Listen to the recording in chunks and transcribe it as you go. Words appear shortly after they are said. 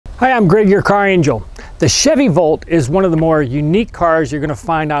Hi, I'm Greg, your car angel. The Chevy Volt is one of the more unique cars you're going to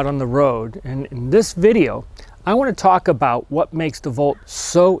find out on the road. And in this video, I want to talk about what makes the Volt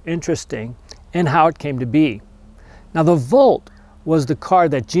so interesting and how it came to be. Now, the Volt was the car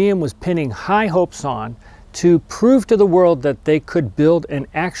that GM was pinning high hopes on to prove to the world that they could build and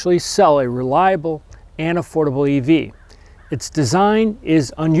actually sell a reliable and affordable EV. Its design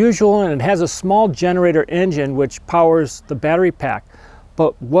is unusual and it has a small generator engine which powers the battery pack.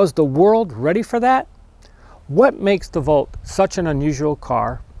 But was the world ready for that? What makes the Volt such an unusual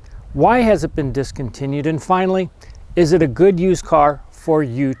car? Why has it been discontinued? And finally, is it a good used car for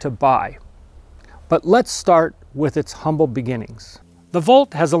you to buy? But let's start with its humble beginnings. The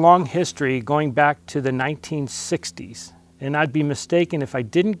Volt has a long history going back to the 1960s, and I'd be mistaken if I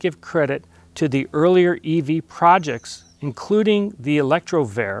didn't give credit to the earlier EV projects, including the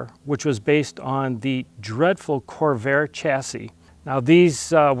Electrovare, which was based on the dreadful Corvair chassis. Now,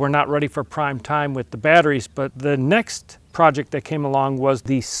 these were not ready for prime time with the batteries, but the next project that came along was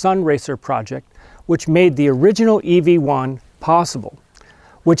the Sunraycer project, which made the original EV1 possible,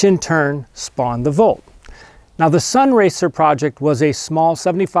 which in turn spawned the Volt. Now, the Sunraycer project was a small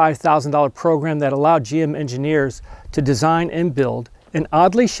 $75,000 program that allowed GM engineers to design and build an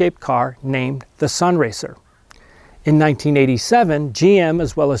oddly shaped car named the Sunraycer. In 1987, GM,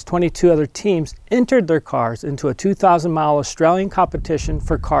 as well as 22 other teams, entered their cars into a 2,000-mile Australian competition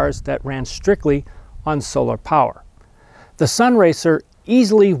for cars that ran strictly on solar power. The Sunraycer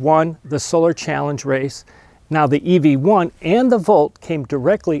easily won the Solar Challenge race. Now, the EV1 and the Volt came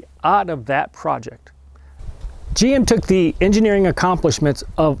directly out of that project. GM took the engineering accomplishments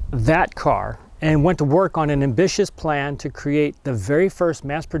of that car and went to work on an ambitious plan to create the very first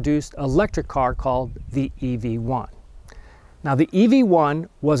mass-produced electric car called the EV1. Now, the EV1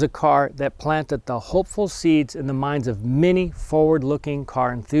 was a car that planted the hopeful seeds in the minds of many forward-looking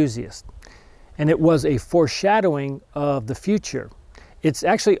car enthusiasts, and it was a foreshadowing of the future. It's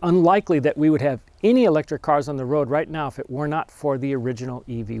actually unlikely that we would have any electric cars on the road right now if it were not for the original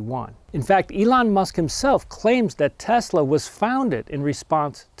EV1. In fact, Elon Musk himself claims that Tesla was founded in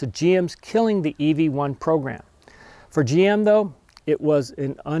response to GM's killing the EV1 program. For GM, though, it was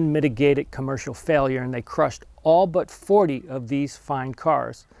an unmitigated commercial failure, and they crushed all but 40 of these fine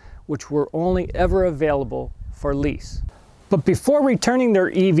cars, which were only ever available for lease. But before returning their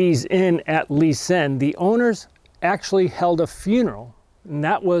EVs in at lease end, the owners actually held a funeral. And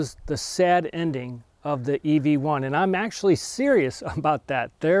that was the sad ending of the EV1. And I'm actually serious about that.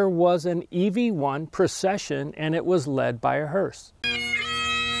 There was an EV1 procession and it was led by a hearse.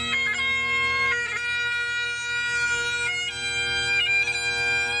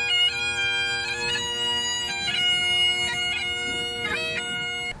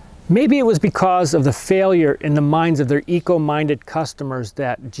 Maybe it was because of the failure in the minds of their eco-minded customers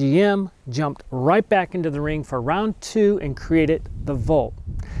that GM jumped right back into the ring for round two and created the Volt.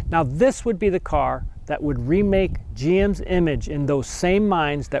 Now, this would be the car that would remake GM's image in those same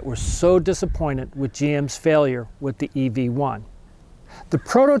minds that were so disappointed with GM's failure with the EV1. The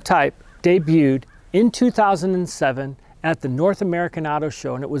prototype debuted in 2007 at the North American Auto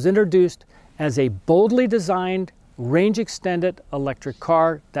Show, and it was introduced as a boldly designed range-extended electric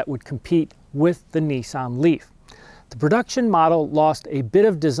car that would compete with the Nissan Leaf. The production model lost a bit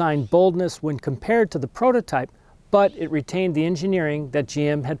of design boldness when compared to the prototype, but it retained the engineering that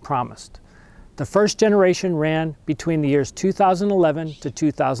GM had promised. The first generation ran between the years 2011 to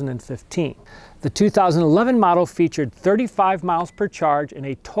 2015. The 2011 model featured 35 miles per charge and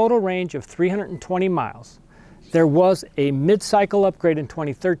a total range of 320 miles. There was a mid-cycle upgrade in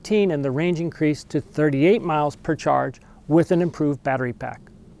 2013 and the range increased to 38 miles per charge with an improved battery pack.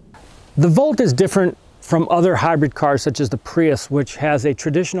 The Volt is different from other hybrid cars such as the Prius, which has a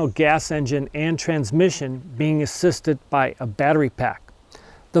traditional gas engine and transmission being assisted by a battery pack.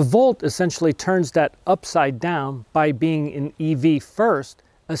 The Volt essentially turns that upside down by being an EV first,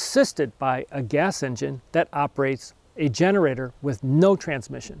 assisted by a gas engine that operates a generator with no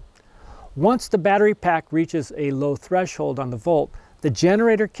transmission. Once the battery pack reaches a low threshold on the Volt, the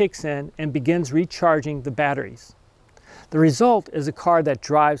generator kicks in and begins recharging the batteries. The result is a car that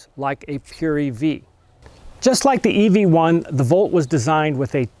drives like a pure EV. Just like the EV1, the Volt was designed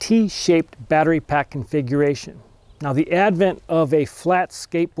with a T-shaped battery pack configuration. Now, the advent of a flat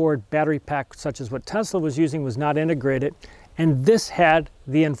skateboard battery pack such as what Tesla was using was not integrated, and this had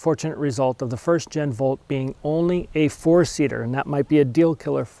the unfortunate result of the first-gen Volt being only a four-seater, and that might be a deal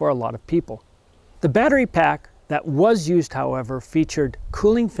killer for a lot of people. The battery pack that was used, however, featured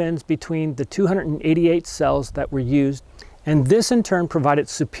cooling fins between the 288 cells that were used, and this in turn provided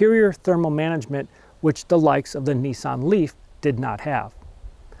superior thermal management, which the likes of the Nissan Leaf did not have.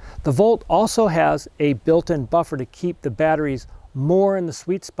 The Volt also has a built-in buffer to keep the batteries more in the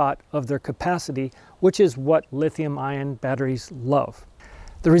sweet spot of their capacity, which is what lithium-ion batteries love.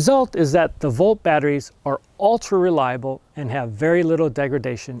 The result is that the Volt batteries are ultra reliable and have very little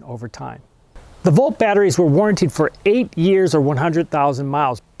degradation over time. The Volt batteries were warranted for 8 years or 100,000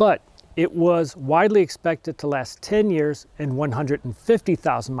 miles, but it was widely expected to last 10 years and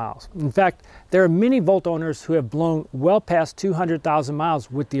 150,000 miles. In fact, there are many Volt owners who have blown well past 200,000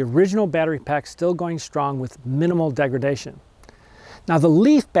 miles with the original battery pack still going strong with minimal degradation. Now, the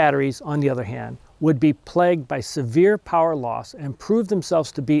Leaf batteries, on the other hand, would be plagued by severe power loss and prove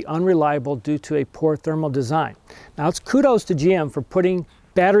themselves to be unreliable due to a poor thermal design. Now, it's kudos to GM for putting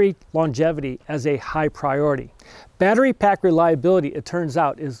battery longevity as a high priority. Battery pack reliability, it turns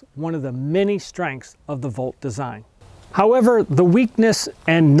out, is one of the many strengths of the Volt design. However, the weakness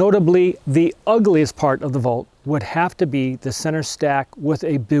and notably the ugliest part of the Volt would have to be the center stack with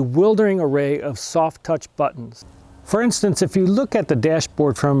a bewildering array of soft touch buttons. For instance, if you look at the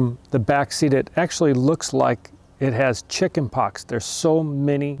dashboard from the back seat, it actually looks like it has chicken pox. There's so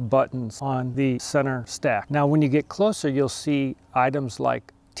many buttons on the center stack. Now, when you get closer, you'll see items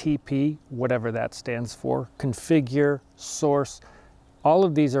like TP, whatever that stands for, configure, source. All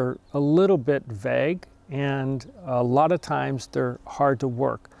of these are a little bit vague, and a lot of times they're hard to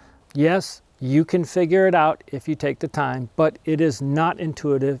work. Yes, you can figure it out if you take the time, but it is not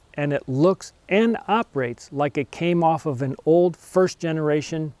intuitive, and it looks and operates like it came off of an old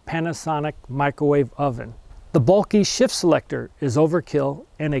first-generation Panasonic microwave oven. The bulky shift selector is overkill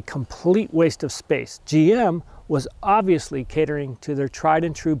and a complete waste of space. GM was obviously catering to their tried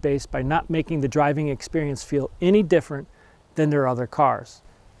and true base by not making the driving experience feel any different than their other cars.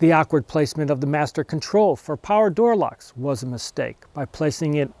 The awkward placement of the master control for power door locks was a mistake by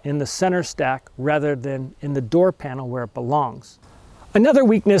placing it in the center stack rather than in the door panel where it belongs. Another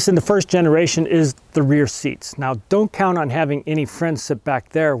weakness in the first generation is the rear seats. Now, don't count on having any friends sit back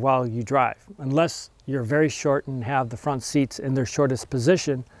there while you drive. Unless you're very short and have the front seats in their shortest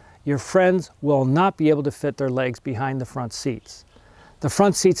position, your friends will not be able to fit their legs behind the front seats. The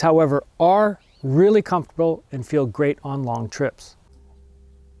front seats, however, are really comfortable and feel great on long trips.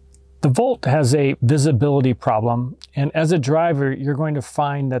 The Volt has a visibility problem, and as a driver, you're going to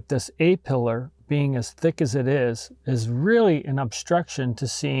find that this A-pillar, being as thick as it is really an obstruction to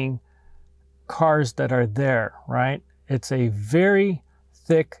seeing cars that are there, right? It's a very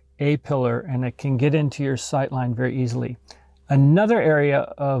thick A-pillar, and it can get into your sightline very easily. Another area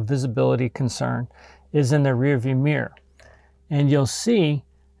of visibility concern is in the rear view mirror. And you'll see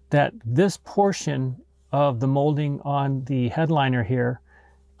that this portion of the molding on the headliner here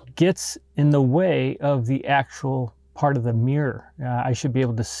gets in the way of the actual part of the mirror. I should be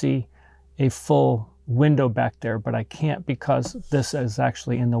able to see a full window back there, but I can't because this is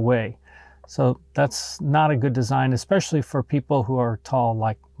actually in the way. So that's not a good design, especially for people who are tall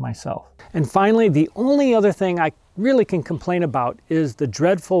like myself. And finally, the only other thing I really can complain about is the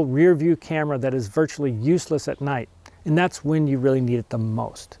dreadful rear view camera that is virtually useless at night. And that's when you really need it the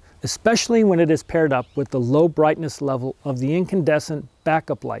most, especially when it is paired up with the low brightness level of the incandescent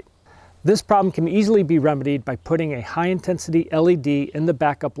backup light. This problem can easily be remedied by putting a high intensity LED in the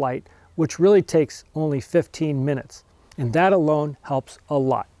backup light, which really takes only 15 minutes. And that alone helps a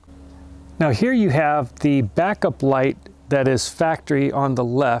lot. Now here you have the backup light that is factory on the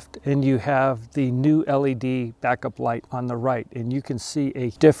left, and you have the new LED backup light on the right, and you can see a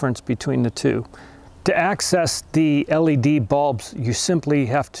difference between the two. To access the LED bulbs, you simply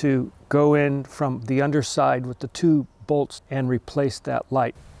have to go in from the underside with the two bolts and replace that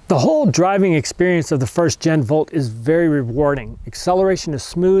light. The whole driving experience of the first gen Volt is very rewarding. Acceleration is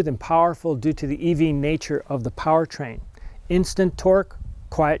smooth and powerful due to the EV nature of the powertrain. Instant torque,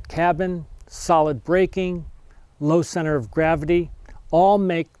 quiet cabin, solid braking, low center of gravity, all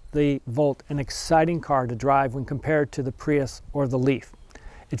make the Volt an exciting car to drive when compared to the Prius or the Leaf.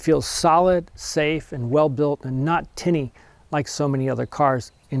 It feels solid, safe, and well built, and not tinny like so many other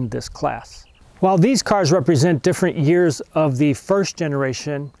cars in this class. While these cars represent different years of the first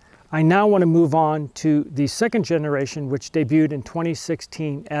generation, I now want to move on to the second generation, which debuted in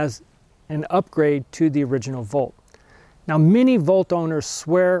 2016 as an upgrade to the original Volt. Now, many Volt owners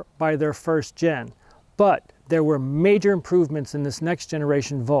swear by their first gen, but there were major improvements in this next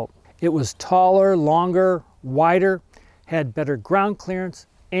generation Volt. It was taller, longer, wider, had better ground clearance,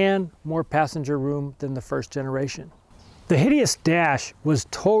 and more passenger room than the first generation. The hideous dash was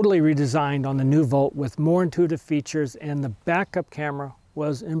totally redesigned on the new Volt with more intuitive features, and the backup camera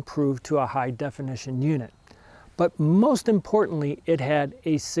was improved to a high definition unit. but most importantly, it had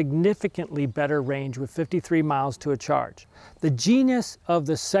a significantly better range with 53 miles to a charge. The genius of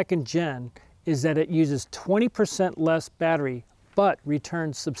the second gen is that it uses 20% less battery, but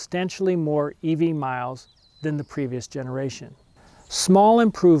returns substantially more EV miles than the previous generation. Small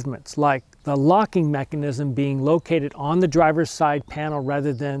improvements like the locking mechanism being located on the driver's side panel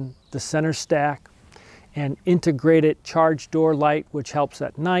rather than the center stack, an integrated charge door light which helps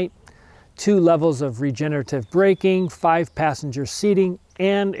at night, 2 levels of regenerative braking, 5 passenger seating,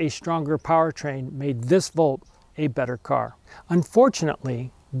 and a stronger powertrain made this Volt a better car.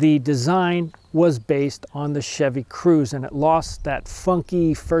 Unfortunately, the design was based on the Chevy Cruz and it lost that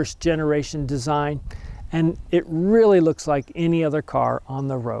funky first generation design, and it really looks like any other car on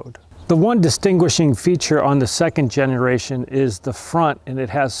the road. The one distinguishing feature on the second generation is the front, and it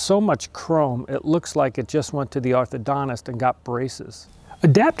has so much chrome it looks like it just went to the orthodontist and got braces.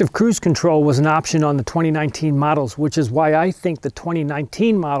 Adaptive cruise control was an option on the 2019 models, which is why I think the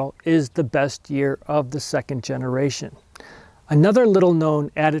 2019 model is the best year of the second generation. Another little known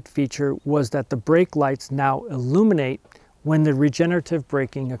added feature was that the brake lights now illuminate when the regenerative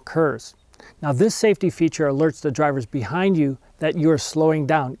braking occurs. Now this safety feature alerts the drivers behind you that you're slowing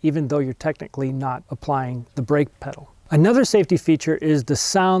down even though you're technically not applying the brake pedal. Another safety feature is the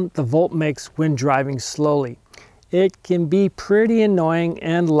sound the Volt makes when driving slowly. It can be pretty annoying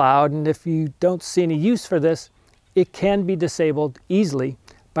and loud, and if you don't see any use for this, it can be disabled easily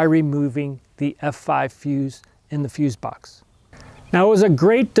by removing the F5 fuse in the fuse box. Now, it was a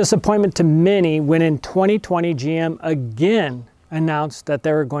great disappointment to many when in 2020 GM again announced that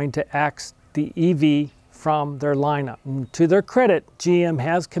they were going to axe the EV from their lineup. And to their credit, GM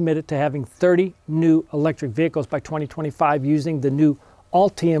has committed to having 30 new electric vehicles by 2025 using the new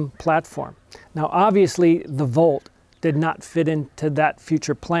Lithium platform. Now, obviously, the Volt did not fit into that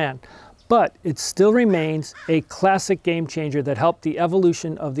future plan, but it still remains a classic game changer that helped the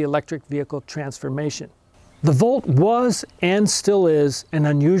evolution of the electric vehicle transformation. The Volt was and still is an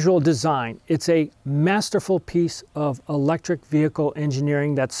unusual design. It's a masterful piece of electric vehicle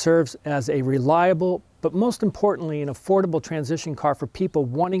engineering that serves as a reliable, but most importantly, an affordable transition car for people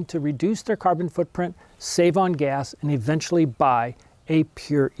wanting to reduce their carbon footprint, save on gas, and eventually buy a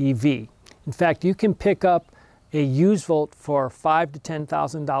pure EV. In fact, you can pick up a used Volt for $5,000 to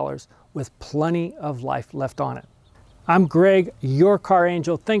 $10,000 with plenty of life left on it. I'm Greg, your car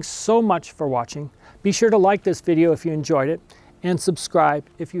angel. Thanks so much for watching. Be sure to like this video if you enjoyed it and subscribe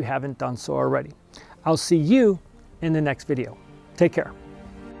if you haven't done so already. I'll see you in the next video. Take care.